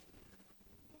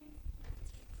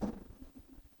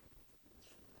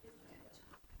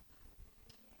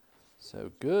So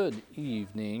good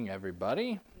evening,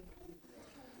 everybody.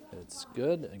 It's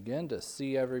good again to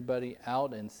see everybody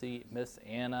out and see Miss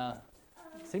Anna.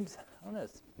 Seems, I don't know,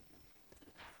 it's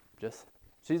just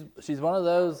she's one of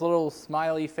those little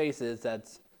smiley faces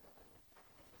that's,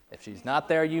 if she's not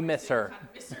there, you miss her.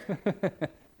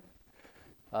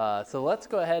 So let's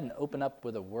go ahead and open up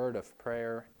with a word of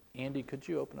prayer. Andy, could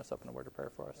you open us up in a word of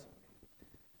prayer for us?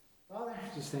 Father,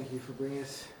 just thank you for bringing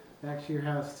us back to your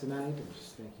house tonight, and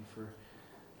just thank you for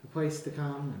the place to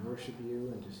come and worship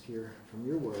you and just hear from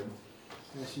your word.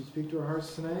 As you speak to our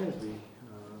hearts tonight as we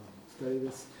study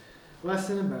this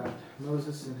lesson about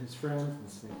Moses and his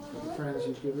friends, and thank you for the friends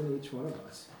you've given each one of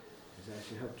us. Just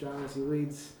ask you to help John as he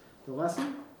leads the lesson,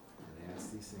 and I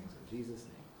ask these things in Jesus'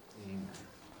 name.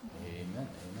 Amen. Amen.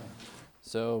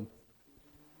 So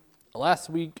last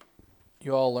week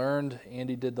you all learned,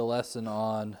 Andy did the lesson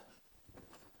on,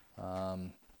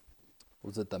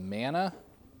 was it the manna?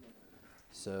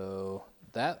 So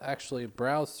that actually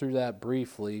browsed through that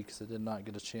briefly because I did not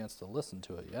get a chance to listen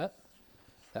to it yet.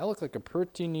 That looked like a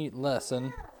pretty neat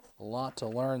lesson. A lot to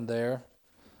learn there.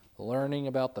 Learning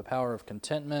about the power of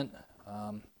contentment.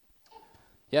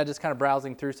 Just kind of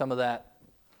browsing through some of that.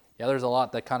 Yeah, there's a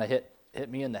lot that kind of hit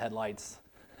me in the headlights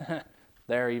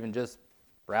there, even just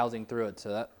browsing through it. So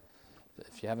that,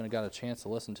 if you haven't got a chance to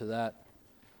listen to that,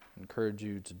 I encourage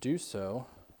you to do so.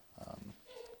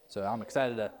 So I'm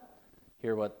excited to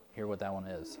hear what that one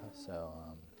is.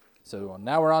 So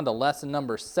now we're on to lesson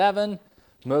number 7,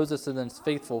 Moses and his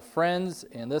faithful friends,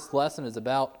 and this lesson is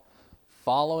about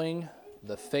following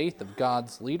the faith of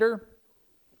God's leader.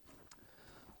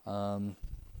 Let's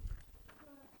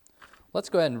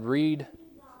go ahead and read.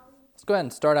 Let's go ahead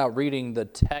and start out reading the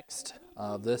text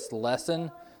of this lesson.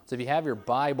 So if you have your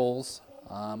Bibles,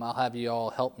 I'll have you all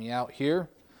help me out here.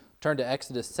 Turn to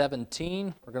Exodus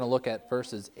 17. We're going to look at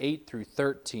verses 8 through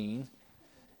 13.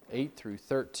 8 through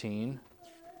 13.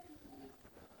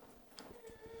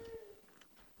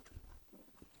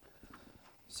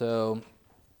 So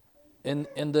in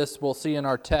this, we'll see in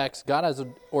our text, God has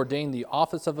ordained the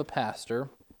office of a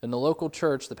pastor. In the local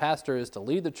church, the pastor is to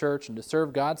lead the church and to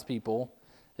serve God's people.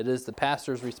 It is the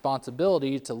pastor's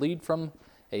responsibility to lead from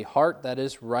a heart that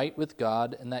is right with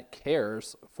God and that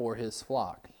cares for his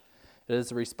flock. It is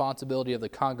the responsibility of the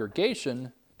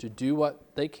congregation to do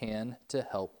what they can to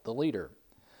help the leader.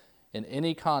 In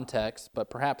any context, but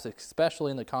perhaps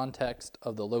especially in the context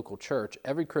of the local church,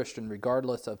 every Christian,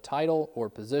 regardless of title or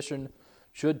position,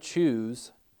 should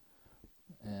choose,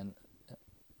 and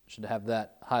should have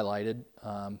that highlighted,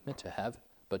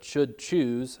 should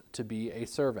choose to be a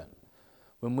servant.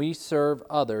 When we serve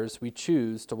others, we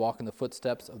choose to walk in the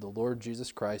footsteps of the Lord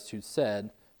Jesus Christ, who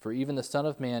said, "For even the Son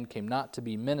of Man came not to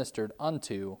be ministered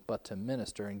unto, but to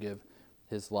minister and give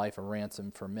his life a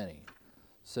ransom for many."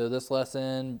 So this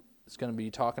lesson is going to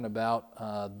be talking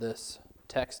about this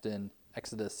text in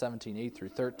Exodus 17, 8 through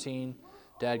 13.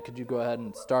 Dad, could you go ahead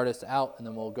and start us out, and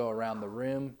then we'll go around the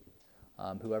room,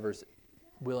 whoever's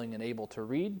willing and able to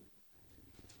read.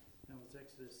 That was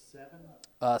Exodus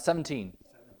 7? 17.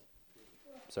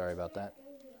 Sorry about that.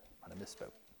 I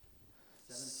misspoke.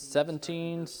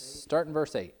 17, starting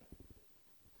verse 8.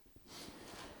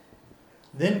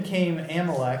 Then came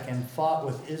Amalek and fought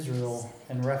with Israel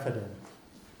and Rephidim.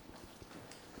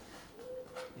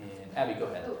 And Abby, go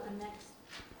ahead. Oh, I'm next.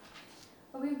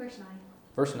 Are we in verse 9?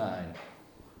 Verse 9.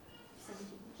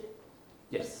 17.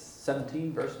 Yes,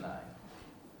 17, verse 9.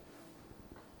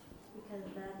 Because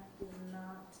that is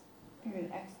not... You're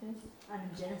in Exodus? I'm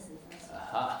in Genesis.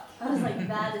 Aha. I was like,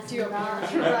 that is Do you not... want me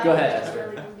to read? Go ahead,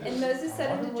 Esther. And Moses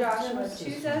said unto Joshua,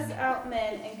 choose us out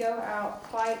men and go out,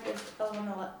 fight with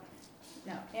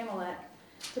Amalek.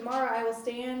 Tomorrow I will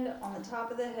stand on the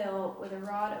top of the hill with a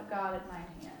rod of God at my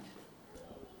hand.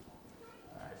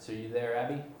 All right, so you there,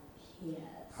 Abby? Yes.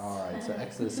 All right, so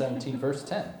Exodus 17, verse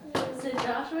 10. So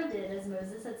Joshua did as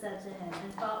Moses had said to him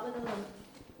and fought with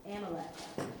Amalek.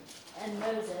 And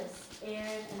Moses, Aaron,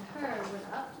 and Hur went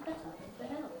up to the top of the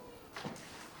hill.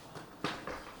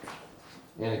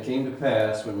 And it came to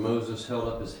pass, when Moses held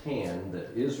up his hand,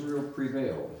 that Israel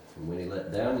prevailed. And when he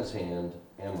let down his hand,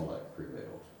 Amalek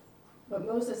prevailed. But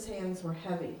Moses' hands were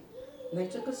heavy. And they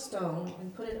took a stone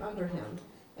and put it under him,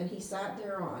 and he sat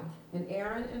thereon. And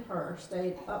Aaron and Hur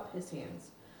stayed up his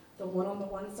hands, the one on the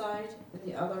one side and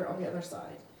the other on the other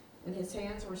side. And his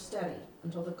hands were steady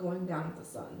until the going down of the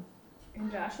sun. And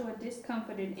Joshua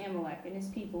discomfited Amalek and his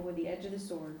people with the edge of the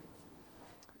sword.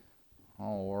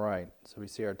 All right, so we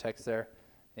see our text there.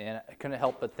 And I couldn't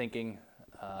help but thinking,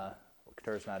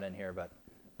 Katur's not in here, but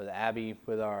with Abby,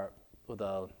 with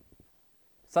a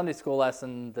Sunday school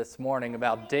lesson this morning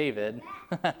about David.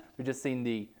 We just seen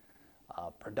the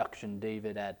production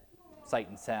David at Sight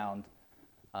and Sound.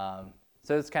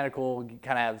 So it's kind of cool. You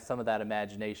kind of have some of that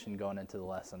imagination going into the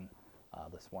lesson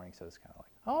this morning. So it's kind of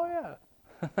like, oh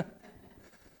yeah.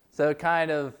 So kind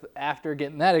of after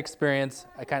getting that experience,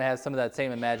 I kind of have some of that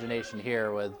same imagination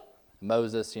here with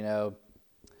Moses. You know,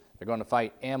 they're going to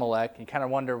fight Amalek. You kind of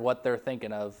wonder what they're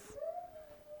thinking of.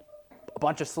 A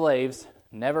bunch of slaves,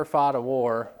 never fought a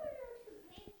war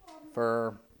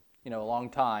for, a long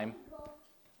time.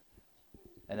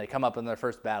 And they come up in their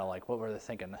first battle, like, what were they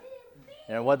thinking?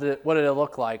 What did it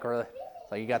look like? Or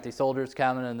like you got these soldiers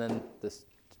coming, and then this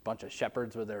bunch of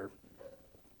shepherds with their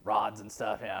rods and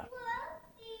stuff. Yeah,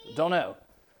 don't know.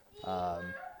 But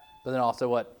then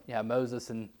also Moses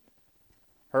and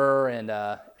her and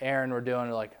Aaron were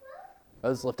doing. Like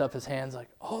Moses lift up his hands, like,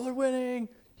 oh, they're winning,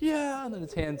 yeah. And then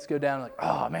his hands go down, like,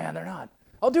 oh man, they're not.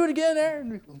 I'll do it again,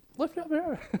 Aaron. Lift up,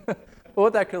 Aaron. But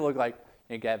what that could look like,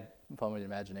 you can have fun with your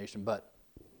imagination, but.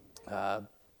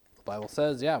 The Bible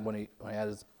says, when he had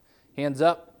his hands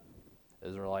up,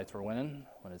 Israelites were winning.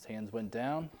 When his hands went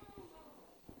down,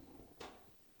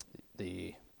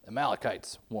 the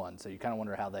Amalekites won. So you kind of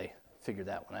wonder how they figured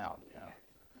that one out.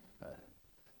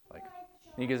 Like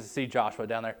you get to see Joshua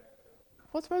down there.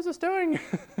 What's Moses doing?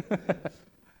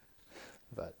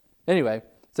 But anyway,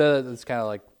 so it's kind of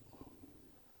like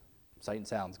Sight and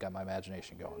Sound's got my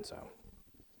imagination going. So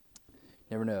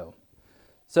never know.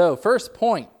 So first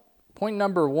point. Point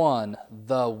number 1,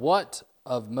 the what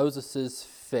of Moses'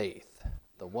 faith.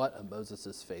 The what of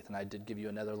Moses' faith. And I did give you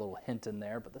another little hint in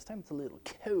there, but this time it's a little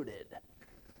coded.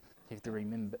 You have to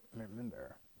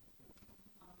remember.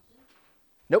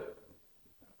 Nope.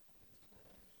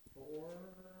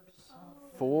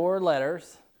 4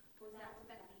 letters.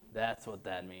 That's what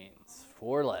that means.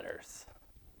 4 letters.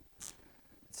 It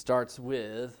starts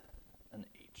with an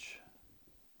H.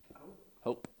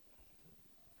 Hope.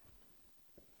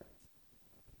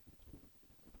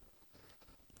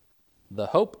 The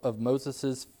hope of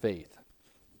Moses' faith.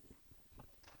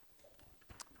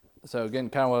 So again,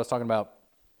 kind of what I was talking about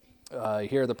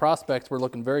here, the prospects were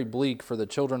looking very bleak for the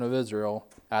children of Israel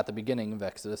at the beginning of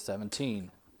Exodus 17.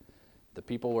 The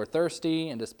people were thirsty,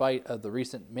 and despite of the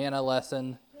recent manna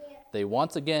lesson, they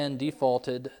once again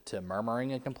defaulted to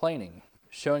murmuring and complaining.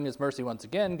 Showing his mercy once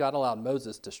again, God allowed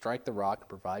Moses to strike the rock and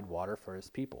provide water for his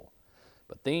people.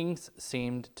 But things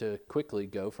seemed to quickly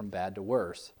go from bad to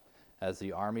worse, as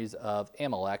the armies of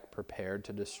Amalek prepared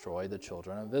to destroy the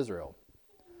children of Israel.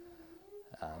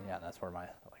 That's where kind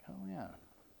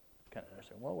of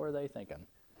interesting. What were they thinking?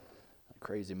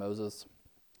 Crazy Moses.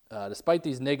 Despite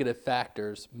these negative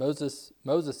factors,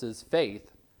 Moses'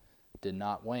 faith did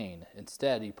not wane.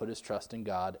 Instead, he put his trust in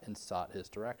God and sought his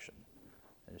direction.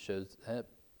 And it shows that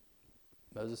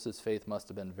Moses' faith must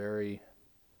have been very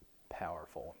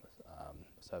powerful.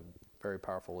 So a very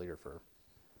powerful leader for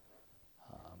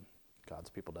God's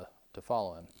people to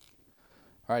follow him.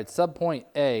 All right, subpoint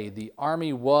A, the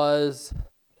army was,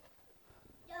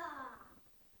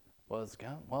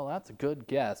 well, that's a good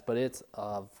guess, but it's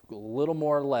a little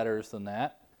more letters than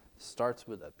that. Starts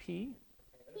with a P,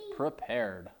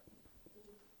 prepared.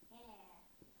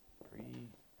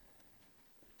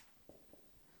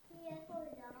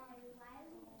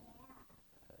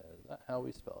 Is that how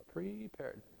we spell it?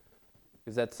 Prepared.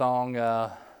 Is that song,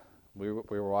 we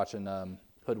were watching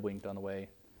Hoodwinked on the way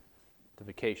to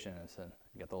vacation, and so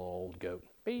you got the little old goat.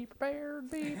 Be prepared,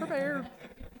 be prepared.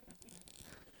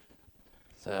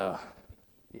 So,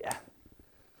 yeah.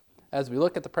 As we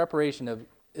look at the preparation of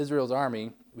Israel's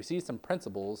army, we see some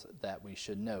principles that we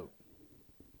should note.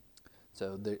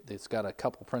 So it's got a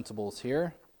couple principles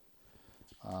here.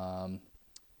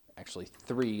 Actually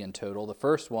 3 in total. The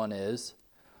first one is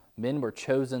men were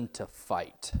chosen to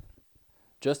fight.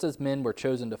 Just as men were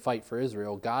chosen to fight for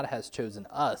Israel, God has chosen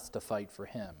us to fight for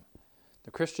him. The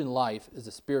Christian life is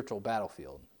a spiritual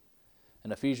battlefield.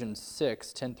 In Ephesians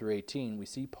 6:10-18, we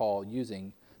see Paul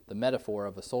using the metaphor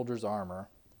of a soldier's armor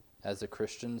as the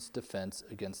Christian's defense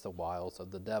against the wiles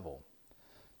of the devil.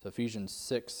 So Ephesians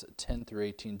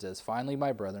 6:10-18 says, "Finally,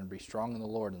 my brethren, be strong in the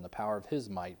Lord and the power of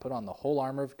his might. Put on the whole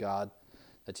armor of God,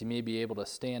 that ye may be able to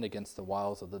stand against the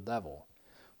wiles of the devil.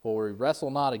 For we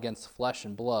wrestle not against flesh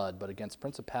and blood, but against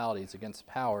principalities, against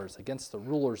powers, against the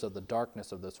rulers of the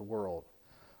darkness of this world,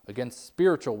 against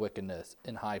spiritual wickedness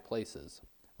in high places.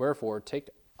 Wherefore,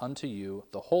 take unto you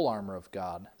the whole armor of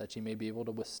God, that ye may be able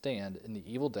to withstand in the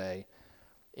evil day,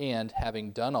 and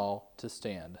having done all, to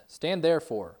stand. Stand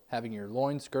therefore, having your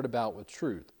loins girt about with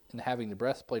truth, and having the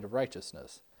breastplate of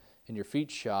righteousness, and your feet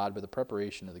shod with the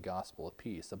preparation of the gospel of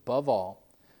peace. Above all,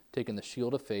 taking the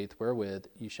shield of faith, wherewith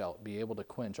ye shall be able to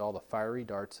quench all the fiery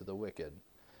darts of the wicked.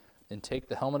 and take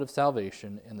the helmet of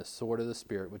salvation and the sword of the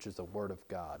Spirit, which is the word of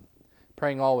God,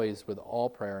 praying always with all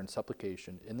prayer and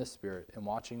supplication in the Spirit, and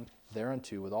watching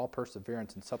thereunto with all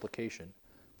perseverance and supplication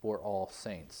for all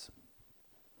saints.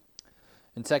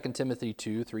 In 2 Timothy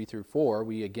 2, 3-4,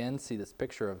 we again see this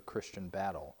picture of Christian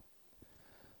battle.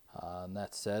 And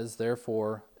that says,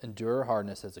 "Therefore endure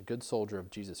hardness as a good soldier of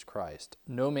Jesus Christ.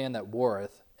 No man that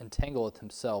warreth entangleth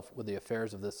himself with the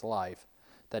affairs of this life,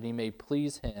 that he may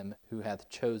please him who hath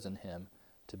chosen him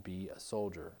to be a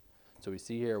soldier." So we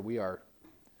see here we are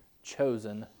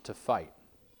chosen to fight.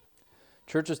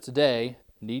 Churches today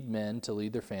need men to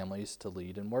lead their families, to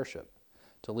lead in worship,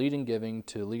 to lead in giving,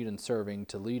 to lead in serving,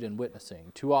 to lead in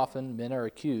witnessing. Too often men are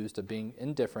accused of being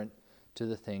indifferent to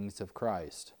the things of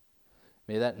Christ.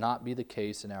 May that not be the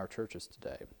case in our churches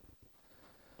today.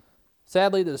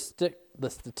 Sadly, the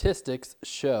statistics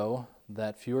show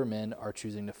that fewer men are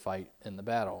choosing to fight in the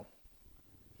battle.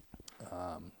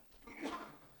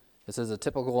 It says a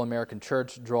typical American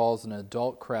church draws an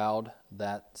adult crowd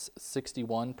that's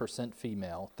 61%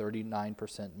 female,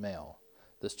 39% male.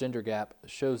 This gender gap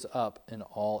shows up in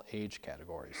all age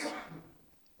categories.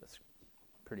 That's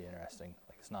pretty interesting.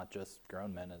 Like, it's not just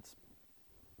grown men, it's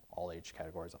all age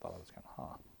categories. I thought it was kind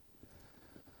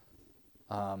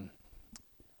of,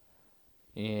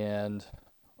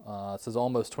 it says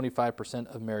almost 25%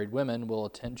 of married women will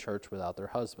attend church without their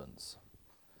husbands.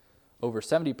 Over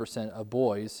 70% of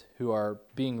boys who are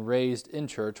being raised in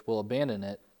church will abandon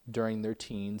it during their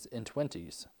teens and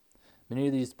 20s. Many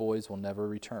of these boys will never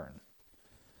return.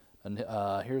 And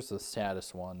here's the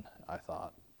saddest one, I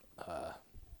thought.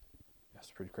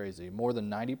 That's pretty crazy. More than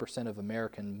 90% of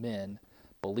American men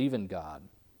believe in God,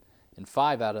 and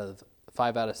 5 out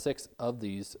of 6 of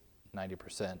these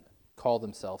 90% call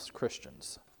themselves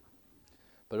Christians.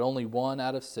 But only 1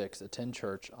 out of 6 attend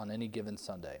church on any given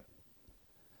Sunday.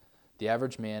 The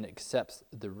average man accepts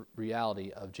the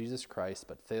reality of Jesus Christ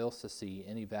but fails to see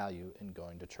any value in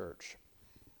going to church.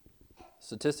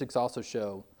 Statistics also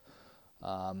show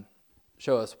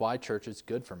us why church is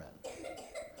good for men.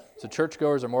 So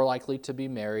churchgoers are more likely to be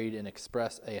married and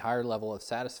express a higher level of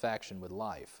satisfaction with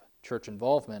life. Church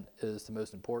involvement is the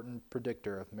most important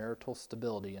predictor of marital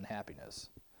stability and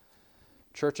happiness.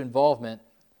 Church involvement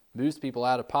moves people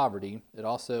out of poverty. It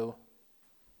also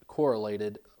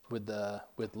correlated with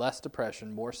less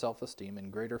depression, more self-esteem,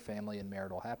 and greater family and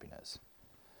marital happiness.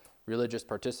 Religious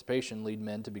participation lead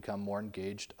men to become more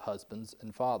engaged husbands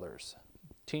and fathers.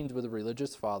 Teens with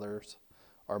religious fathers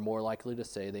are more likely to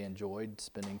say they enjoyed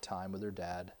spending time with their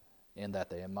dad and that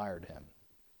they admired him.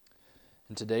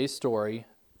 In today's story,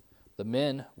 the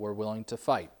men were willing to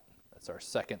fight. That's our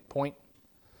second point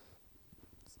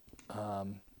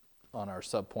on our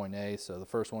subpoint A. So the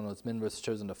first one was men was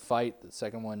chosen to fight. The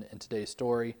second one in today's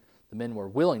story, the men were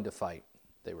willing to fight.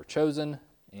 They were chosen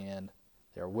and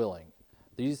they are willing.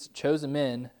 These chosen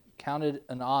men counted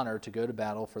an honor to go to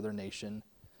battle for their nation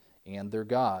and their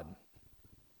God.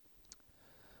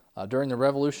 During the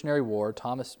Revolutionary War,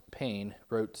 Thomas Paine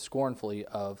wrote scornfully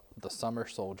of the summer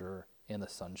soldier and the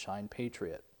sunshine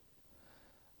patriot.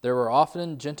 There were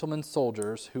often gentlemen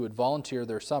soldiers who would volunteer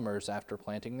their summers after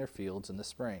planting their fields in the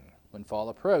spring. When fall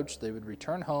approached, they would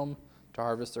return home to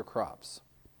harvest their crops.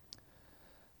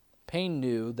 Paine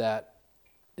knew that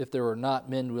if there were not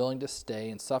men willing to stay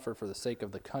and suffer for the sake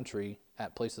of the country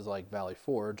at places like Valley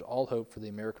Forge, all hope for the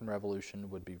American Revolution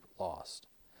would be lost.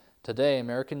 Today,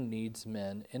 America needs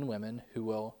men and women who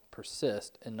will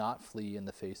persist and not flee in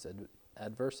the face of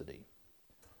adversity.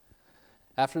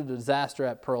 After the disaster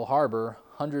at Pearl Harbor,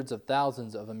 hundreds of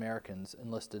thousands of Americans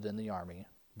enlisted in the Army,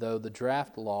 though the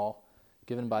draft law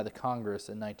given by the Congress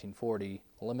in 1940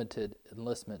 limited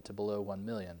enlistment to below 1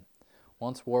 million.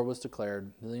 Once war was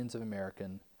declared, millions of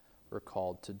Americans were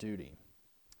called to duty.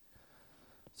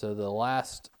 So the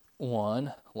last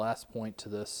point to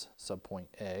this subpoint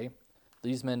A,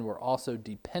 these men were also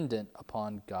dependent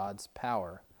upon God's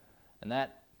power. And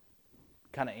that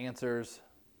kind of answers,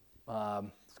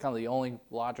 it's kind of the only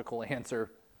logical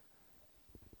answer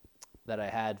that I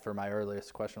had for my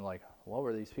earliest question, like, what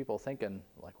were these people thinking?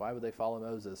 Like, why would they follow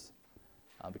Moses?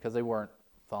 Because they weren't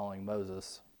following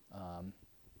Moses.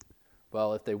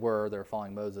 Well, if they were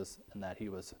following Moses and that they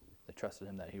trusted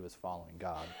him that he was following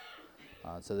God.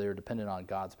 So they were dependent on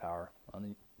God's power.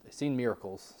 They've seen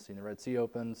miracles, seen the Red Sea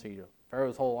open, seen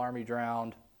Pharaoh's whole army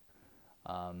drowned.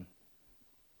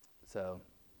 So,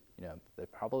 they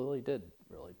probably did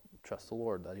really trust the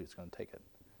Lord that he was going to take it.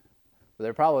 But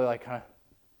they're probably like, kind of,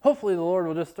 hopefully the Lord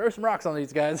will just throw some rocks on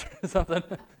these guys or something.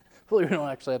 Hopefully we don't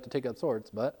actually have to take out swords,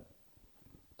 but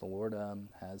the Lord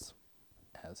has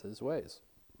his ways.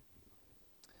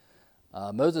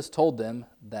 Moses told them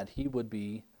that he would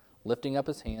be lifting up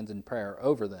his hands in prayer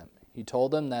over them. He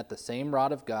told them that the same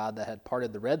rod of God that had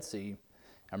parted the Red Sea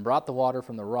and brought the water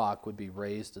from the rock would be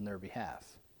raised in their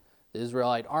behalf. The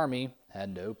Israelite army had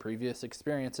no previous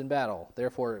experience in battle.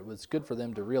 Therefore, it was good for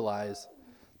them to realize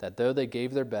that though they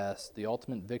gave their best, the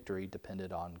ultimate victory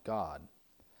depended on God.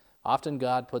 Often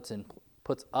God puts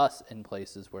us in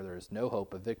places where there is no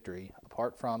hope of victory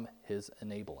apart from his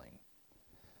enabling.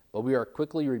 But we are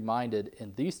quickly reminded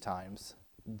in these times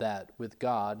that with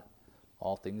God,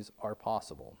 all things are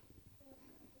possible.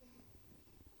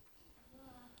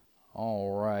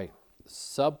 All right.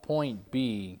 Subpoint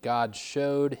B, God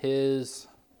showed his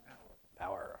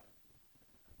power.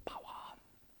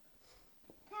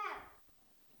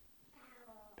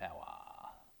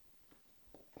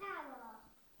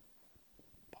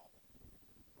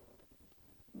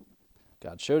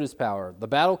 God showed his power. The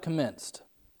battle commenced.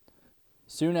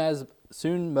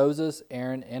 Soon Moses,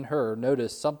 Aaron, and Hur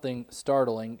noticed something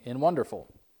startling and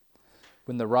wonderful.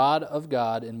 When the rod of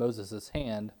God in Moses'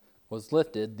 hand was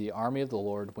lifted, the army of the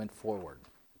Lord went forward.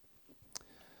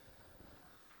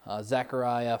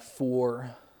 Zechariah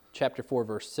 4, chapter 4,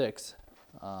 verse 6,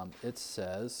 it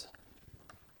says,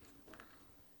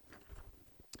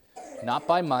 "Not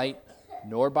by might,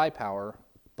 nor by power,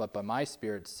 but by my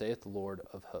Spirit, saith the Lord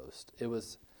of hosts." It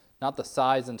was not the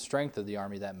size and strength of the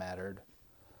army that mattered,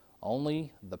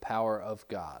 only the power of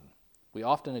God. We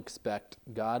often expect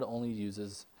God only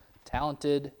uses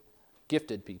talented,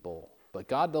 gifted people, but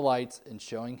God delights in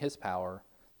showing his power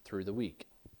through the weak.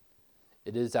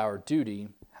 It is our duty,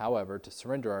 however, to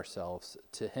surrender ourselves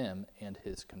to him and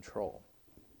his control.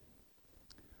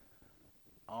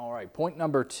 All right, point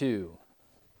number 2.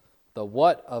 The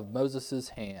what of Moses'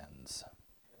 hands?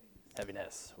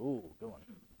 Heaviness. Ooh, good one.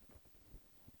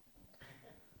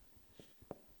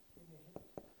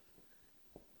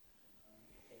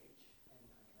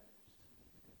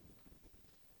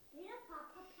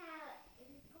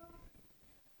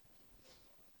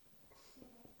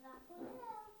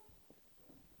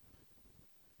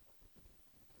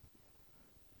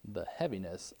 The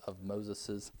heaviness of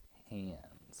Moses'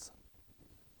 hands.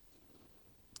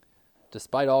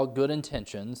 Despite all good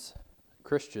intentions,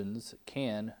 Christians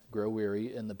can grow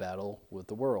weary in the battle with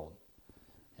the world.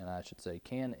 And I should say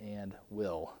can and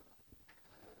will.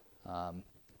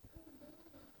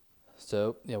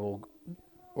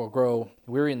 We'll grow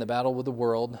weary in the battle with the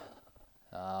world,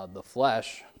 the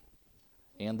flesh,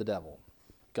 and the devil.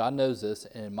 God knows this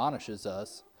and admonishes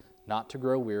us not to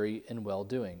grow weary in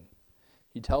well-doing.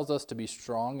 He tells us to be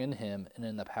strong in him and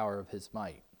in the power of his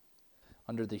might.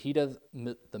 Under the heat of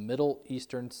the Middle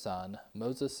Eastern sun,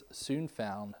 Moses soon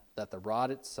found that the rod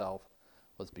itself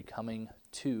was becoming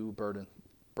too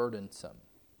burdensome.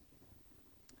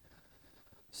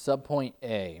 Subpoint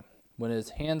A. When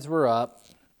his hands were up,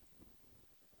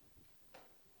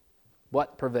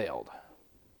 what prevailed?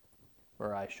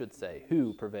 Or I should say,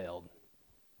 who prevailed?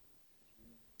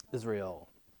 Israel.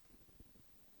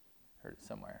 Heard it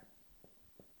somewhere.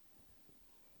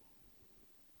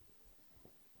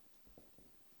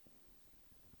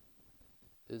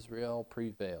 Israel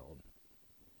prevailed.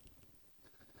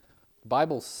 The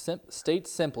Bible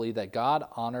states simply that God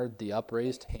honored the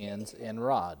upraised hands and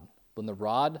rod. When the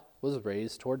rod was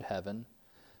raised toward heaven,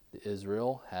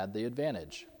 Israel had the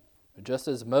advantage. Just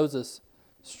as Moses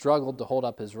struggled to hold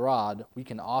up his rod, we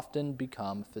can often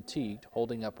become fatigued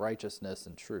holding up righteousness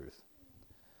and truth.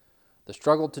 The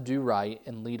struggle to do right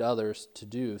and lead others to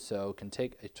do so can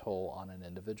take a toll on an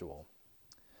individual.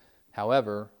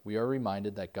 However, we are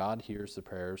reminded that God hears the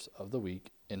prayers of the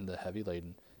weak and the heavy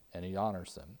laden, and he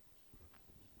honors them.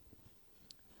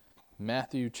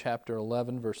 Matthew chapter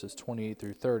 11, verses 28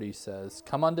 through 30 says,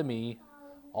 "Come unto me,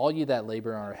 all ye that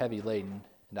labor and are heavy laden,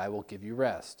 and I will give you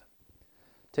rest.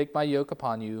 Take my yoke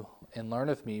upon you, and learn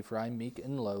of me, for I am meek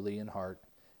and lowly in heart,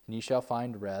 and ye shall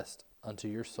find rest unto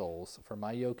your souls, for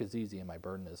my yoke is easy and my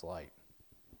burden is light."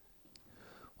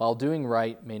 While doing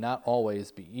right may not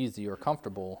always be easy or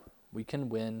comfortable, we can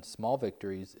win small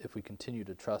victories if we continue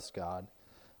to trust God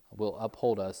will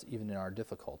uphold us even in our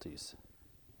difficulties.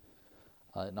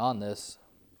 And on this,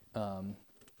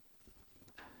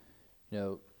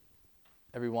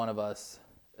 every one of us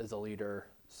is a leader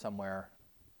somewhere,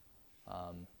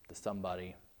 to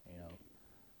somebody.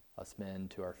 Us men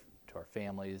to our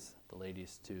families, the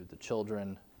ladies to the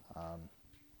children,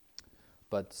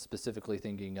 but specifically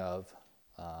thinking of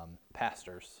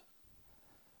pastors.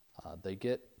 They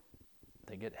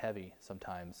get heavy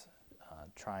sometimes,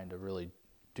 trying to really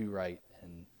do right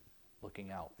and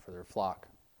looking out for their flock,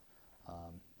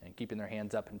 and keeping their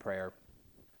hands up in prayer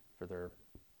for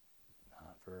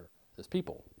his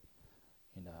people.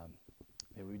 And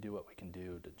maybe we do what we can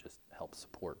do to just help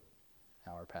support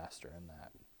our pastor in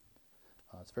that.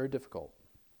 It's very difficult.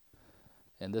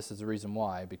 And this is the reason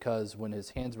why. Because when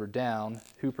his hands were down,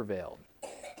 who prevailed?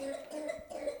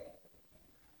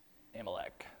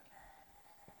 Amalek.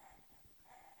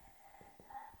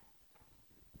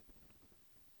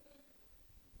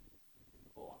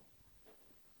 Cool.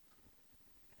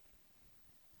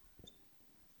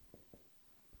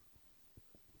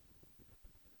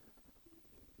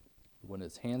 When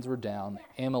his hands were down,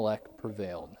 Amalek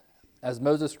prevailed. As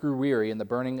Moses grew weary and the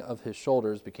burning of his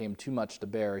shoulders became too much to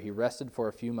bear, he rested for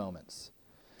a few moments.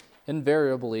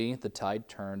 Invariably, the tide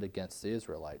turned against the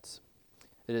Israelites.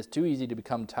 It is too easy to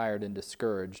become tired and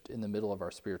discouraged in the middle of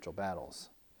our spiritual battles.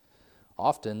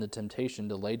 Often, the temptation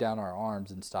to lay down our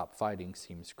arms and stop fighting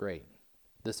seems great.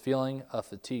 This feeling of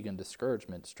fatigue and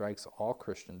discouragement strikes all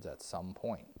Christians at some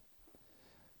point.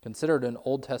 Consider an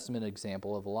Old Testament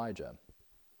example of Elijah.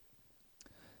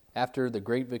 After the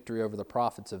great victory over the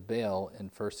prophets of Baal in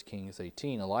 1 Kings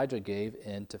 18, Elijah gave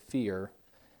in to fear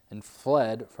and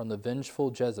fled from the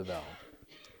vengeful Jezebel.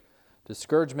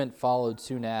 Discouragement followed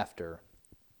soon after,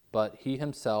 but he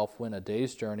himself went a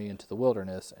day's journey into the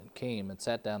wilderness and came and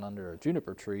sat down under a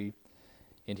juniper tree,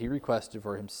 and he requested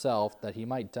for himself that he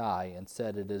might die, and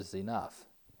said, "It is enough.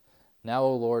 Now,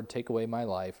 O Lord, take away my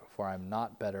life, for am I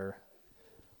not better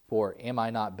for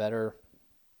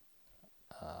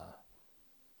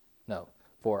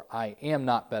I am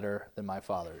not better than my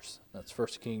fathers." That's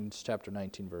 1 Kings chapter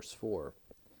 19, verse 4.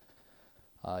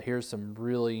 Here's some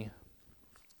really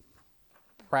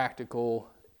practical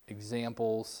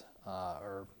examples,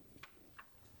 not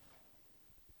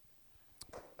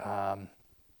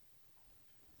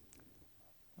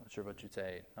sure what you'd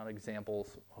say, not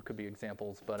examples, well, it could be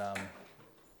examples, but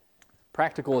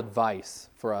practical advice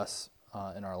for us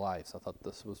in our lives. I thought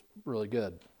this was really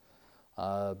good.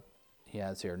 He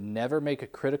has here, never make a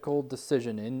critical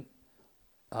decision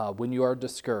when you are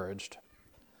discouraged.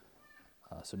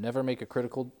 So never make a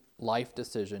critical life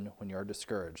decision when you are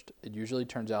discouraged. It usually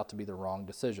turns out to be the wrong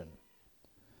decision.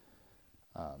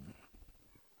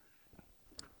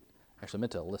 Actually, I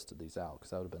meant to have listed these out because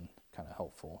that would have been kind of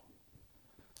helpful.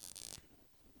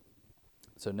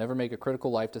 So never make a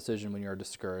critical life decision when you are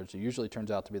discouraged. It usually turns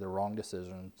out to be the wrong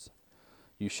decisions.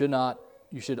 You should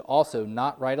also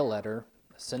not write a letter,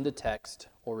 send a text,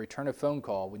 or return a phone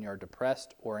call when you are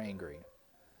depressed or angry.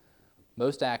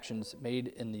 Most actions made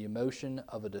in the emotion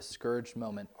of a discouraged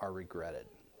moment are regretted.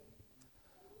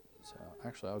 So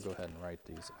actually, I'll go ahead and write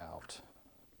these out.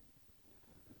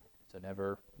 So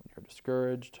never, when you're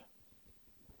discouraged.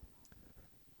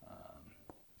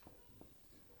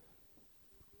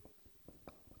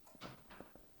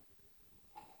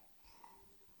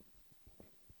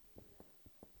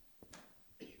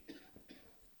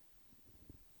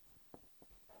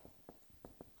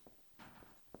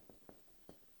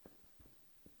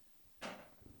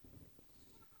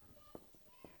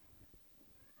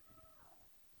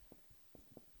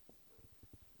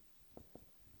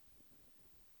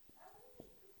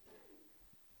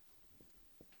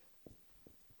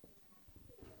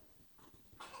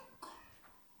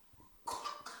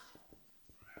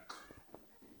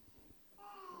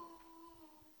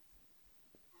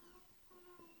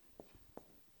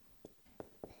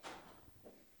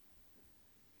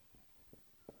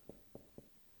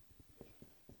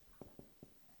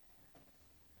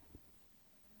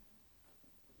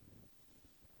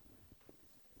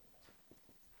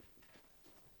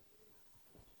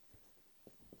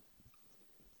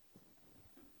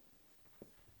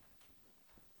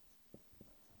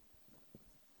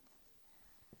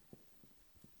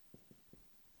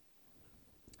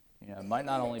 It might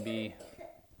not only be,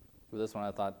 with this one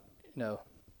I thought, you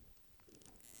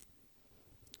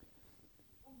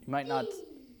might not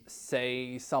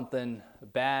say something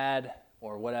bad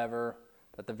or whatever,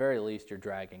 but at the very least you're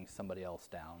dragging somebody else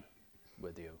down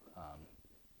with you,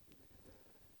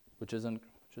 which isn't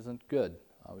good.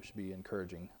 We should be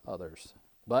encouraging others.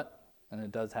 And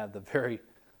it does have the very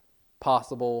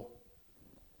possible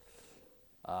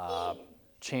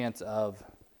chance of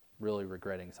really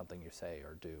regretting something you say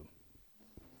or do.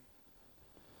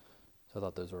 So I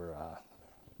thought those were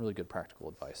really good practical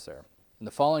advice there. In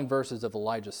the following verses of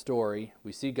Elijah's story,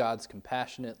 we see God's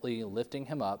compassionately lifting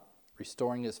him up,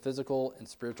 restoring his physical and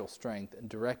spiritual strength, and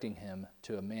directing him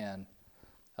to a man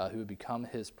who would become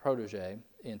his protege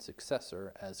and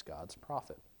successor as God's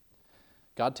prophet.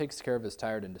 God takes care of his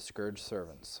tired and discouraged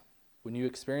servants. When you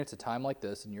experience a time like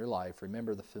this in your life,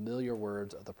 remember the familiar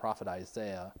words of the prophet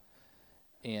Isaiah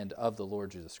and of the Lord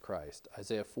Jesus Christ.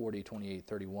 Isaiah 40, 28,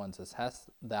 31 says,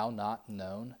 "Hast thou not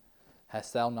known?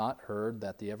 Hast thou not heard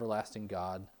that the everlasting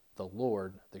God, the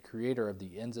Lord, the creator of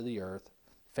the ends of the earth,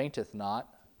 fainteth not,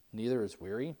 neither is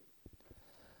weary?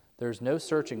 There is no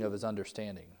searching of his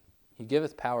understanding. He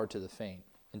giveth power to the faint,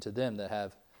 and to them that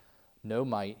have no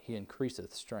might he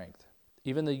increaseth strength.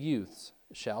 Even the youths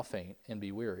shall faint and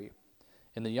be weary,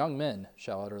 and the young men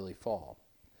shall utterly fall.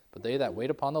 But they that wait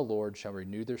upon the Lord shall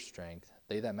renew their strength.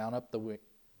 They that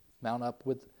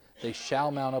they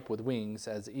shall mount up with wings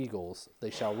as eagles. They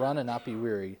shall run and not be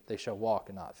weary. They shall walk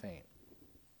and not faint.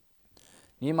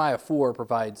 Nehemiah 4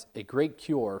 provides a great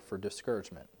cure for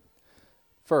discouragement.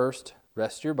 First,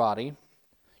 rest your body.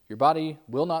 Your body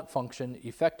will not function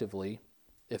effectively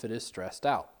if it is stressed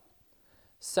out.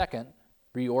 Second,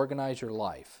 reorganize your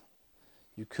life.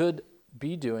 You could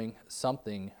be doing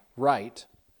something right,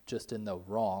 just in the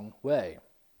wrong way.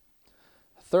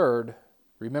 Third,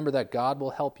 remember that God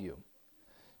will help you.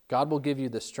 God will give you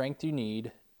the strength you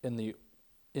need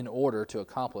in order to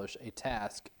accomplish a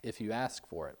task if you ask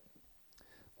for it.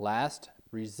 Last,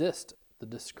 resist the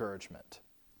discouragement.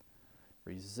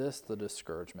 Resist the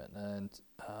discouragement. And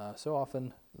so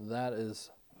often that is,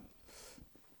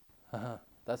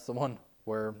 that's the one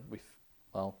where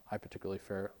I particularly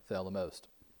fail the most.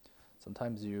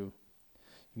 Sometimes you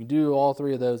can do all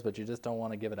three of those, but you just don't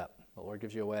want to give it up. The Lord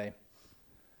gives you a way,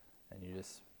 and you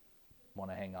just want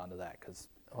to hang on to that because,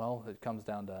 it comes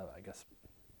down to, I guess,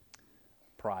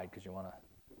 pride, because you want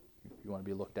to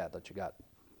be looked at that you got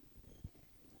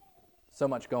so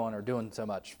much going or doing so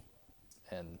much,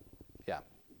 and yeah.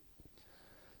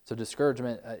 So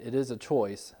discouragement, it is a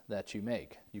choice that you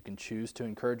make. You can choose to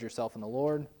encourage yourself in the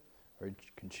Lord, or you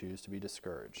can choose to be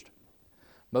discouraged.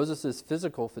 Moses'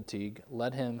 physical fatigue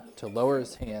led him to lower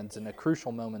his hands in the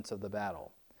crucial moments of the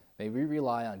battle. May we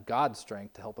rely on God's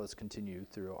strength to help us continue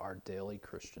through our daily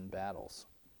Christian battles.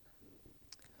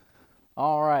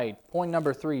 All right, point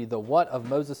number 3, the what of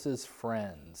Moses'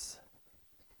 friends.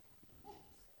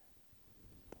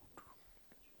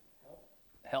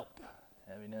 Help,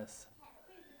 heaviness,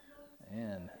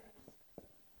 and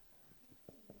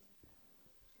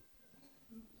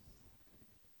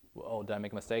did I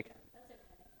make a mistake? That's okay.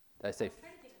 Did I say? I'm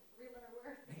trying to think of 3-letter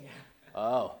word.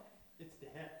 Oh. It's the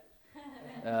head.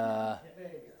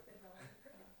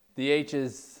 The H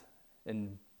is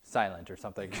in silent or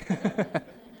something.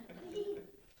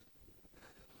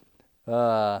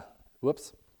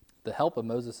 Whoops. The help of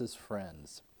Moses'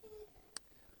 friends.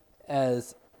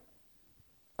 As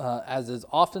is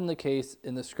often the case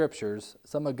in the scriptures,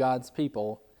 some of God's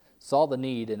people saw the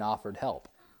need and offered help.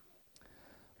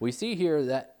 We see here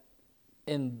that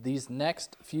in these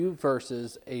next few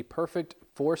verses, a perfect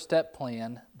 4-step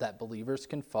plan that believers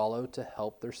can follow to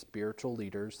help their spiritual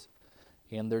leaders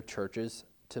and their churches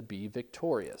to be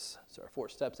victorious. So our 4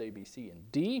 steps, A, B, C,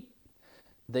 and D.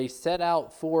 They set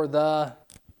out for the...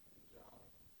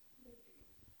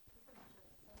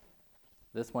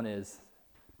 This one is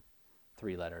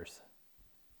 3 letters.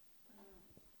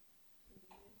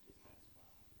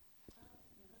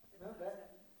 No,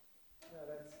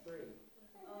 that's 3.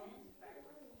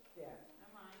 Yeah.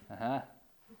 Uh-huh.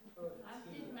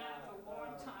 I did math a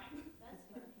long time. That's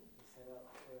funny. Set up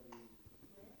for the...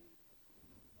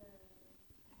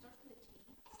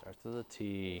 Starts with a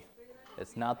T.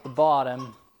 It's not the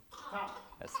bottom.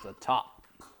 It's the top.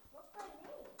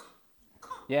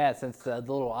 Yeah, since the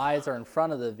little I's are in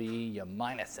front of the V, you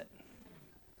minus it.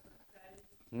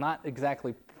 Not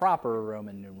exactly proper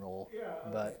Roman numeral,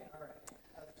 but All right.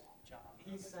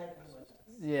 He's citing what?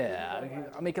 yeah,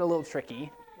 I'll make it a little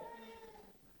tricky.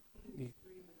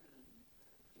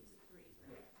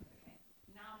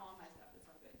 Now I'm all messed up. It's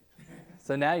all good.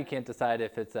 So now you can't decide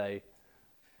if it's a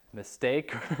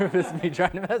mistake or if it's me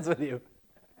trying to mess with you.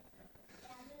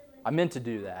 I meant to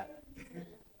do that.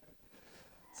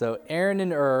 So Aaron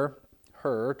and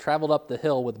Hur traveled up the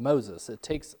hill with Moses.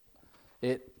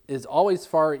 It is always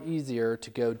far easier to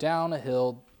go down a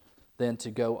hill than to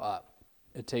go up.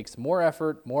 It takes more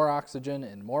effort, more oxygen,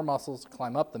 and more muscles to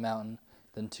climb up the mountain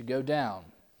than to go down.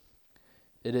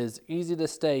 It is easy to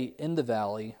stay in the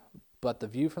valley, but the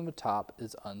view from the top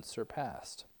is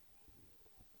unsurpassed.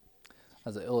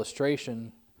 As an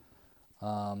illustration,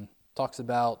 talks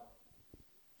about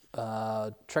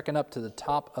trekking up to the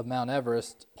top of Mount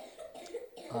Everest.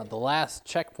 The last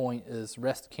checkpoint is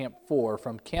Rest Camp 4.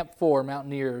 From Camp 4,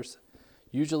 mountaineers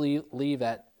usually leave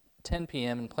at 10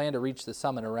 p.m. and plan to reach the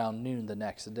summit around noon the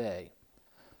next day.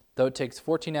 Though it takes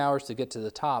 14 hours to get to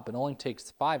the top, it only takes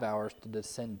 5 hours to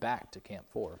descend back to Camp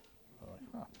 4.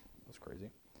 That's crazy.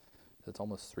 That's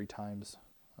almost 3 times.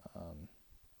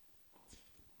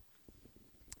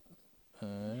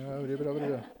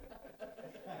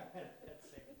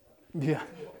 Yeah.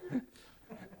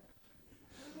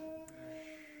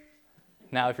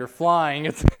 Now, if you're flying,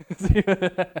 it's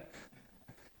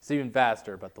even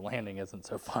faster, but the landing isn't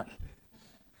so fun.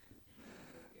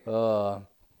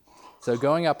 So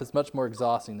going up is much more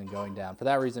exhausting than going down. For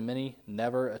that reason, many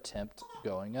never attempt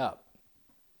going up.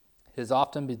 It has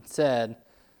often been said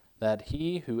that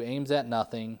he who aims at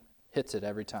nothing hits it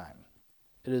every time.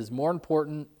 It is more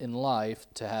important in life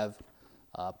to have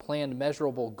planned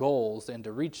measurable goals and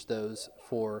to reach those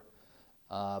for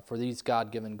these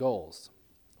God-given goals.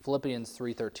 Philippians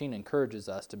 3:13 encourages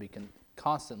us to be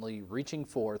constantly reaching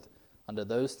forth unto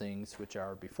those things which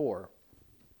are before.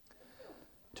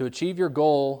 To achieve your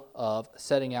goal of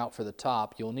setting out for the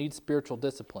top, you'll need spiritual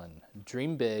discipline.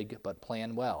 Dream big, but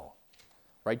plan well.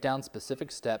 Write down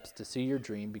specific steps to see your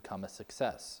dream become a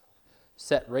success.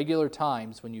 Set regular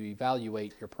times when you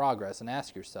evaluate your progress and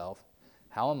ask yourself,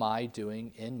 how am I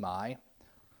doing in my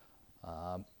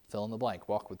fill in the blank?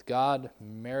 Walk with God,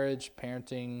 marriage,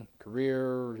 parenting,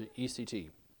 career, ECT.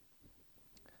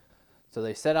 So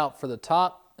they set out for the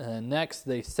top, and next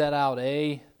they set out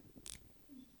a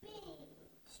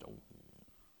stone.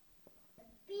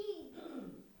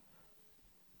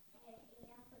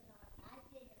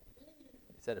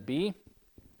 Set a B.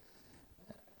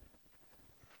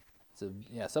 So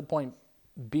yeah, subpoint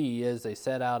B is they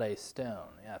set out a stone.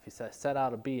 Yeah, if you set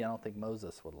out a B, I don't think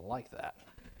Moses would like that.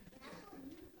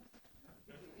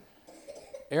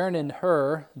 Aaron and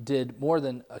Hur did more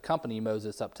than accompany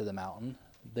Moses up to the mountain.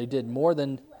 They did more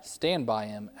than stand by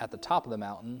him at the top of the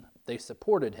mountain. They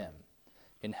supported him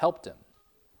and helped him.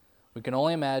 We can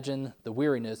only imagine the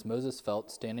weariness Moses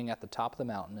felt standing at the top of the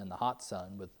mountain in the hot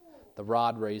sun with the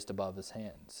rod raised above his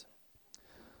hands.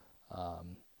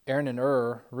 Aaron and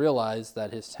Hur realized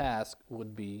that his task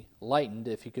would be lightened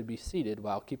if he could be seated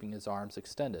while keeping his arms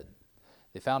extended.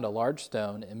 They found a large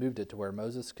stone and moved it to where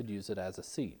Moses could use it as a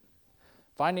seat.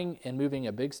 Finding and moving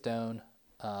a stone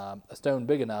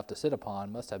big enough to sit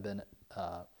upon must have been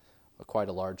quite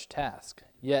a large task.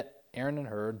 Yet Aaron and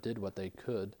Hur did what they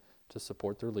could to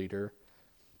support their leader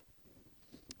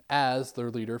as their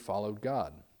leader followed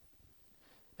God.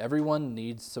 Everyone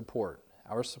needs support.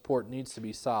 Our support needs to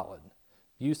be solid,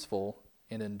 useful,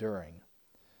 and enduring.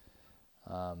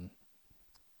 I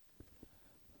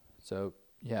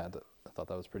thought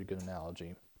that was a pretty good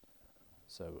analogy.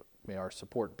 So may our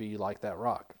support be like that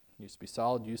rock. It needs to be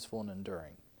solid, useful, and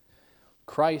enduring.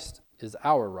 Christ is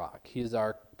our rock. He is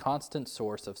our constant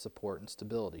source of support and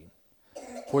stability.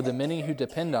 For the many who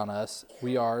depend on us,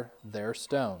 we are their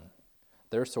stone,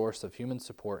 their source of human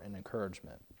support and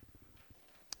encouragement.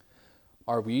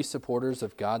 Are we supporters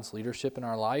of God's leadership in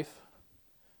our life?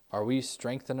 Are we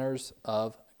strengtheners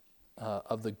of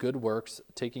the good works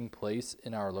taking place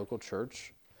in our local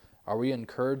church? Are we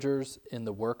encouragers in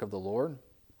the work of the Lord?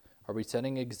 Are we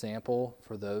setting example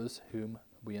for those whom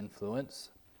we influence?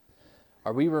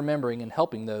 Are we remembering and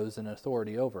helping those in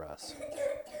authority over us?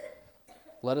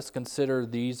 Let us consider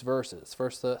these verses,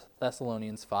 1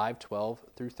 Thessalonians 5:12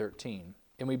 through 13.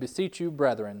 And we beseech you,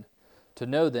 brethren, to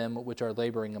know them which are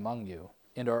laboring among you,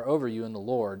 and are over you in the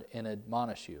Lord, and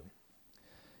admonish you,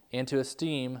 and to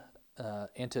esteem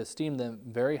them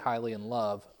very highly in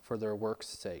love for their work's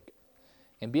sake,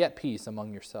 and be at peace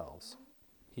among yourselves.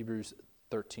 Hebrews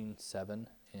 13:7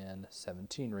 and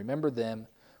 17. Remember them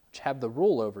which have the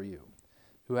rule over you,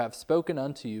 who have spoken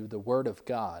unto you the word of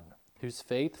God, whose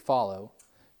faith follow,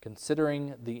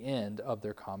 considering the end of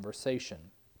their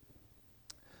conversation.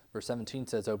 Verse 17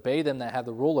 says, obey them that have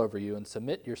the rule over you, and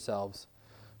submit yourselves,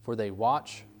 for they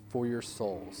watch for your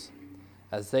souls,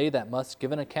 as they that must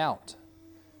give an account,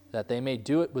 that they may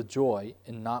do it with joy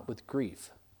and not with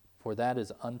grief, for that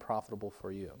is unprofitable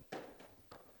for you.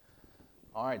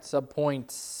 All right,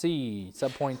 subpoint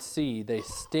C. They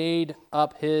stayed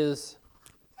up his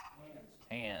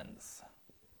hands.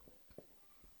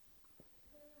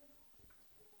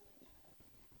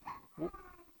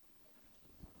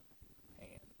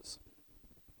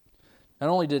 Not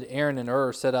only did Aaron and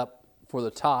Hur set up for the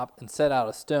top and set out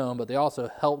a stone, but they also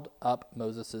held up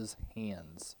Moses'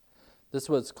 hands. This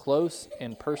was close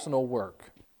and personal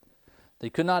work. They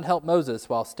could not help Moses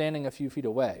while standing a few feet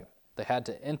away. They had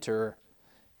to enter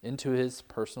into his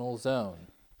personal zone.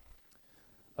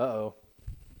 Uh-oh.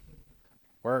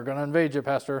 We're going to invade you,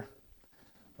 Pastor.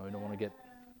 Well, we don't want to get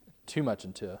too much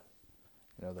into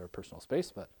their personal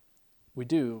space, but we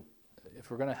do,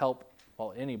 if we're going to help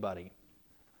anybody,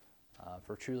 if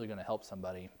we're truly going to help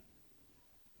somebody,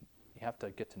 you have to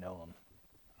get to know them.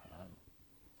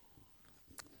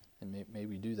 And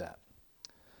maybe do that.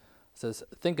 It says,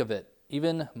 think of it.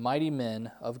 Even mighty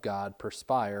men of God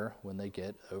perspire when they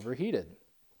get overheated.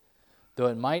 Though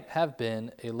it might have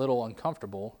been a little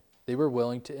uncomfortable, they were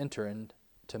willing to enter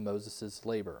into to Moses'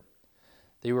 labor.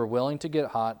 They were willing to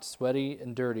get hot, sweaty,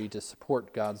 and dirty to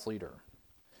support God's leader.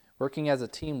 Working as a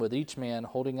team with each man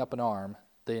holding up an arm,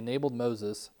 they enabled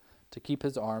Moses to keep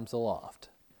his arms aloft.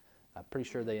 I'm pretty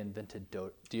sure they invented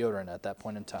deodorant at that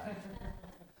point in time.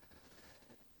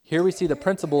 Here we see the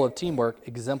principle of teamwork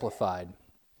exemplified.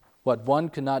 What one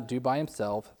could not do by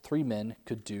himself, 3 men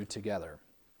could do together.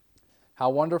 How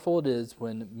wonderful it is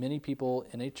when many people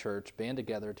in a church band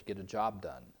together to get a job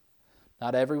done.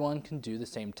 Not everyone can do the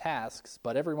same tasks,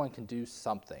 but everyone can do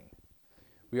something.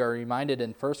 We are reminded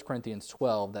in 1 Corinthians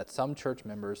 12 that some church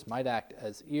members might act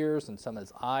as ears, and some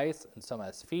as eyes, and some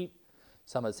as feet,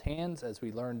 some as hands, as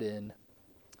we learned in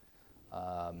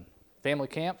family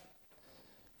camp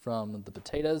from the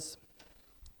potatoes.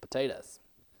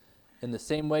 In the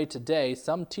same way today,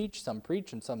 some teach, some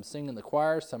preach, and some sing in the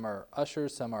choir, some are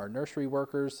ushers, some are nursery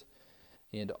workers,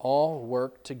 and all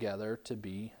work together to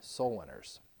be soul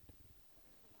winners.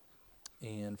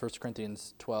 In 1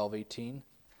 Corinthians 12:18,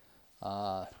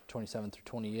 27 through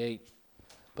 28.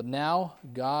 But now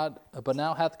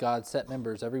hath God set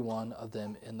members, every one of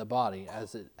them, in the body,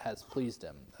 as it has pleased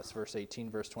him. That's verse 18,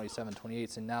 verse 27,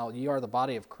 28. And now ye are the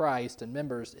body of Christ, and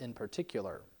members in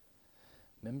particular.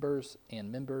 Members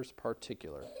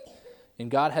particular. And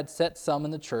God had set some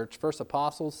in the church, first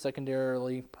apostles,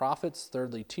 secondarily prophets,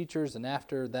 thirdly teachers, and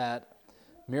after that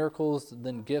miracles,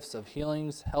 then gifts of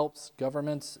healings, helps,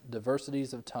 governments,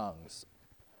 diversities of tongues.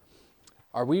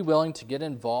 Are we willing to get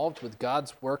involved with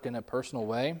God's work in a personal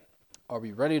way? Are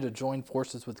we ready to join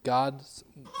forces with God's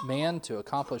man to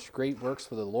accomplish great works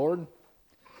for the Lord?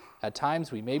 At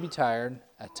times we may be tired,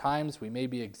 at times we may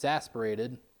be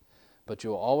exasperated, but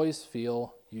you'll always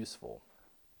feel useful.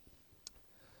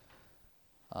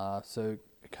 So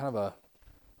kind of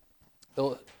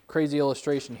a crazy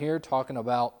illustration here, talking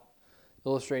about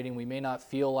illustrating we may not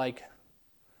feel like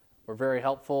we're very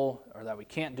helpful or that we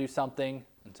can't do something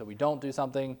until we don't do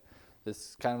something. This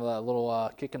is kind of a little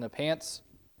kick in the pants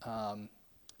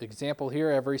example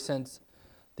here. Ever since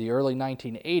the early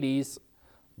 1980s,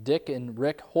 Dick and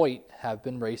Rick Hoyt have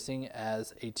been racing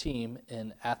as a team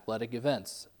in athletic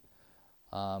events.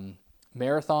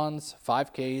 Marathons,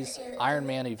 5Ks,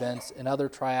 Ironman events, and other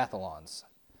triathlons.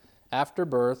 After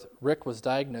birth, Rick was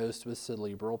diagnosed with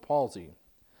cerebral palsy.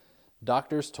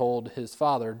 Doctors told his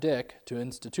father, Dick, to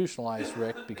institutionalize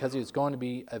Rick because he was going to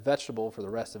be a vegetable for the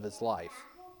rest of his life.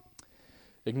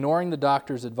 Ignoring the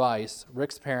doctor's advice,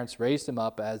 Rick's parents raised him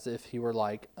up as if he were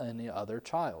like any other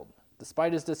child.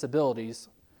 Despite his disabilities,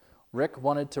 Rick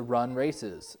wanted to run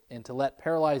races and to let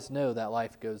paralyzed know that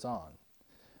life goes on.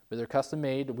 With their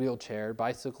custom-made wheelchair,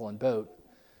 bicycle, and boat,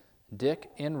 Dick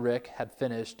and Rick had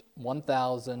finished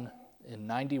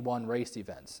 1,091 race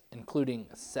events, including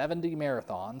 70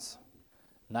 marathons,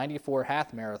 94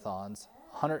 half marathons,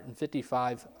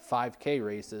 155 5K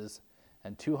races,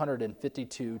 and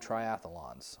 252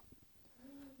 triathlons.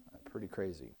 Pretty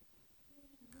crazy.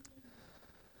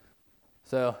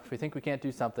 So if we think we can't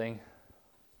do something,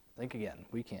 think again.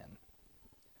 We can.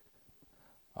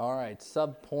 All right,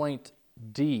 subpoint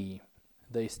D.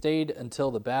 They stayed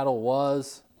until the battle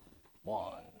was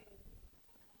won.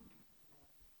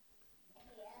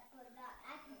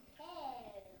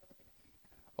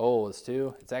 Oh, it's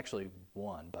 2? It's actually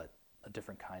 1, but a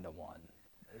different kind of 1.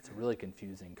 It's a really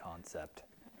confusing concept.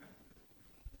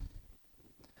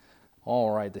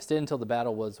 All right, they stayed until the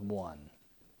battle was won.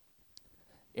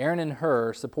 Aaron and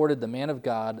Hur supported the man of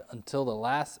God until the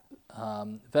last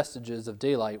vestiges of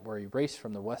daylight were erased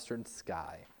from the western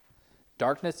sky.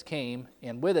 Darkness came,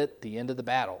 and with it, the end of the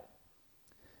battle.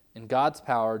 In God's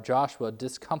power, Joshua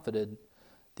discomfited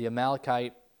the Amalek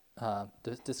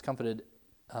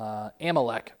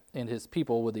and his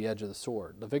people with the edge of the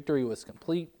sword. The victory was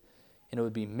complete, and it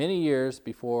would be many years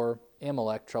before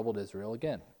Amalek troubled Israel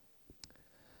again.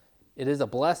 It is a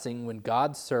blessing when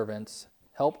God's servants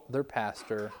help their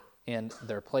pastor and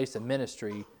their place of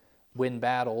ministry win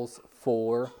battles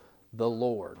for the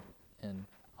Lord. And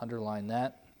underline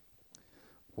that.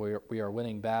 We are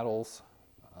winning battles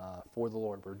for the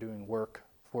Lord. We're doing work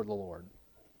for the Lord.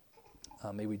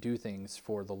 May we do things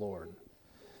for the Lord.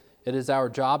 It is our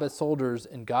job as soldiers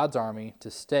in God's army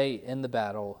to stay in the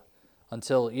battle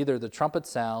until either the trumpet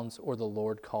sounds or the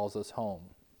Lord calls us home.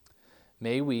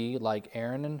 May we, like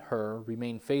Aaron and Hur,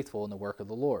 remain faithful in the work of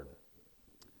the Lord.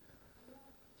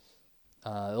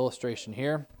 Illustration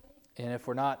here. And if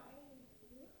we're not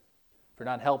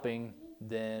helping,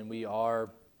 then we are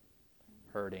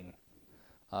hurting.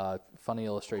 Funny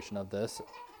illustration of this.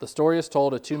 The story is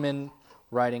told of 2 men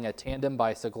riding a tandem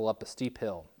bicycle up a steep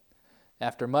hill.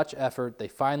 After much effort, they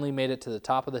finally made it to the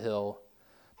top of the hill.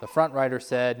 The front rider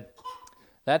said,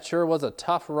 "That sure was a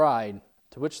tough ride,"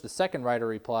 to which the second rider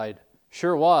replied,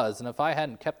 "Sure was, and if I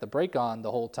hadn't kept the brake on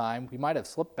the whole time, we might have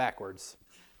slipped backwards."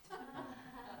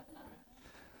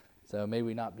 So may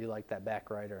we not be like that back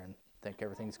rider and think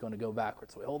everything's going to go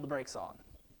backwards, so we hold the brakes on.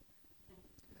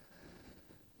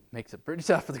 Makes it pretty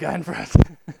tough for the guy in front.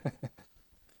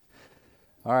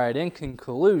 All right, in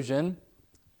conclusion,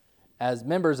 as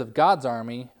members of God's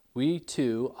army, we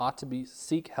too ought to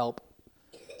seek help.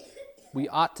 We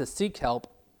ought to seek help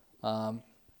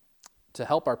to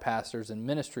help our pastors and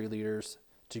ministry leaders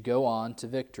to go on to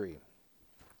victory.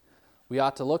 We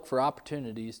ought to look for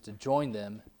opportunities to join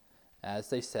them as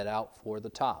they set out for the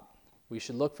top. We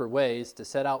should look for ways to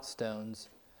set out stones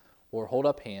or hold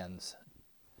up hands.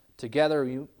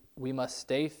 Together, we must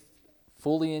stay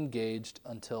fully engaged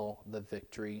until the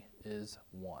victory is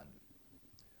won.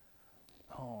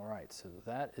 All right, so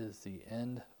that is the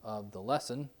end of the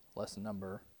lesson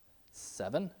number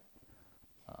 7.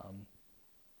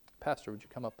 Pastor, would you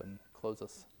come up and close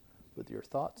us with your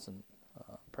thoughts and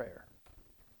prayer?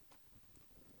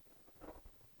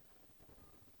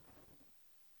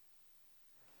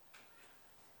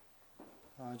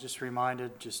 Just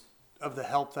reminded of the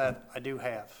help that I do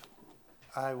have.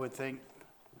 I would think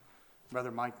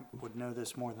Brother Mike would know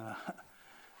this more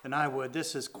than I would.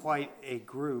 This is quite a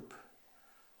group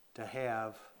to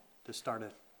have to start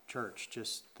a church,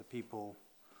 just the people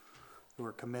who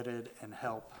are committed and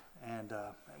help. And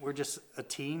we're just a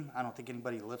team. I don't think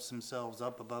anybody lifts themselves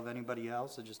up above anybody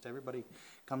else. It's just everybody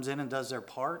comes in and does their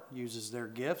part, uses their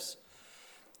gifts,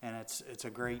 and it's a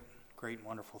great, great,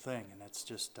 wonderful thing. And it's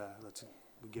just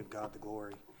we give God the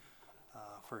glory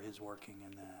for His working in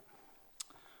that.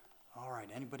 All right.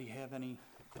 Anybody have any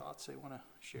thoughts they want to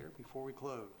share before we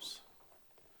close?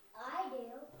 I do.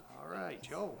 All right,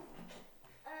 Joe.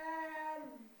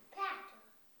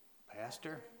 Pastor.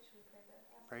 Pastor?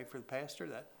 Pray for the pastor?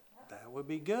 That would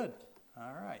be good.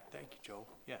 All right. Thank you, Joe.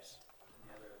 Yes.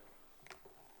 The other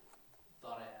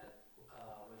thought I had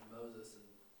with Moses and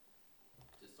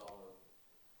just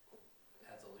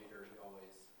as a leader, he always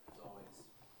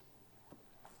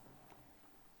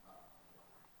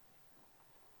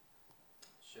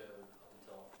showed up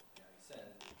until he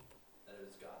sinned that it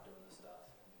was God doing this stuff,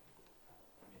 and he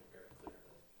made it very clear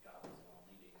that God was the one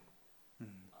leading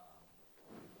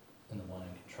and the one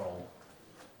in control.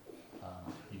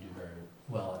 You do very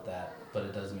well at that, but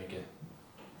it does make it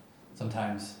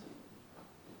sometimes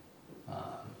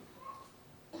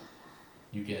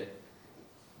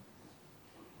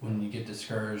when you get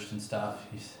discouraged and stuff,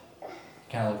 you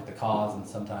kind of look at the cause, and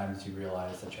sometimes you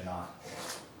realize that you're not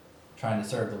trying to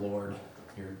serve the Lord,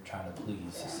 you're trying to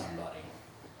please somebody,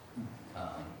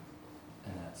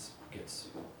 and it's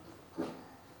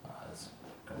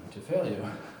going to fail you.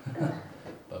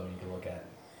 But when you can look at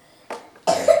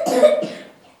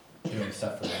doing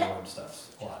stuff for the Lord,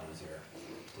 stuff's a lot easier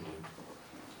to do.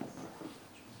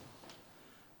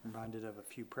 Reminded of a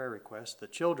few prayer requests. The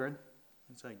children,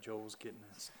 it's like Joel's getting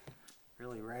this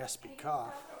really raspy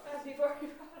cough.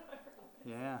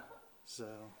 Yeah, so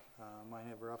might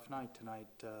have a rough night tonight.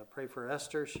 Pray for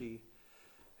Esther. She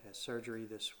has surgery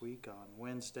this week on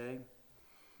Wednesday.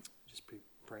 Just be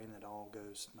praying that all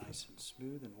goes nice and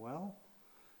smooth and well,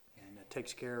 and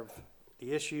takes care of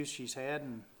the issues she's had,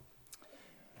 and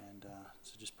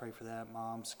so just pray for that.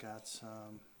 Mom's got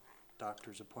some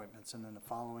doctor's appointments, and then the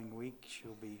following week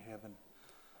she'll be having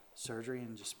surgery,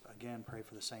 and just again pray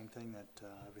for the same thing, that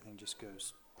everything just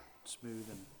goes smooth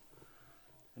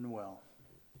and well.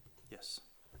 Yes.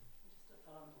 Just a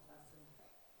thought on the lesson,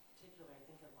 particularly I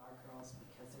think of our girls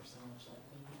because they're so much like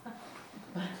me.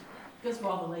 Because for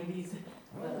all the ladies,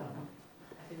 but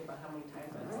I think about how many times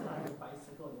I've sit on a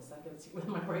bicycle in the second seat with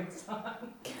my brakes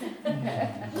on.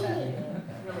 Really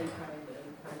trying to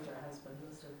encourage our husband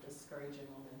instead of discouraging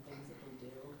them in things that they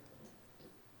do.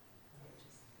 It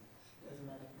just doesn't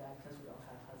matter that because we all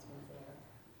have husbands there.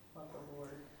 Love the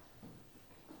Lord.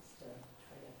 Just to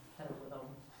try to head over them.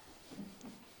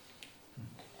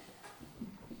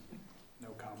 No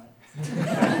comment. You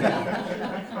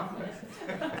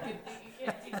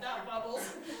can't see that bubbles.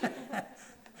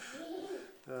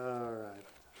 All right.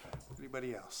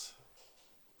 Anybody else?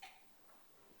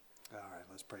 All right,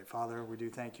 let's pray. Father, we do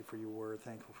thank you for your word.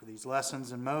 Thankful for these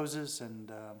lessons in Moses,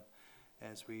 and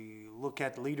as we look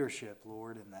at leadership,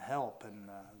 Lord, and the help and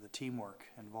the teamwork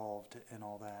involved in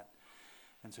all that.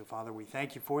 And so, Father, we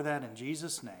thank you for that in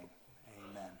Jesus' name.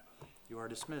 Amen. You are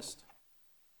dismissed.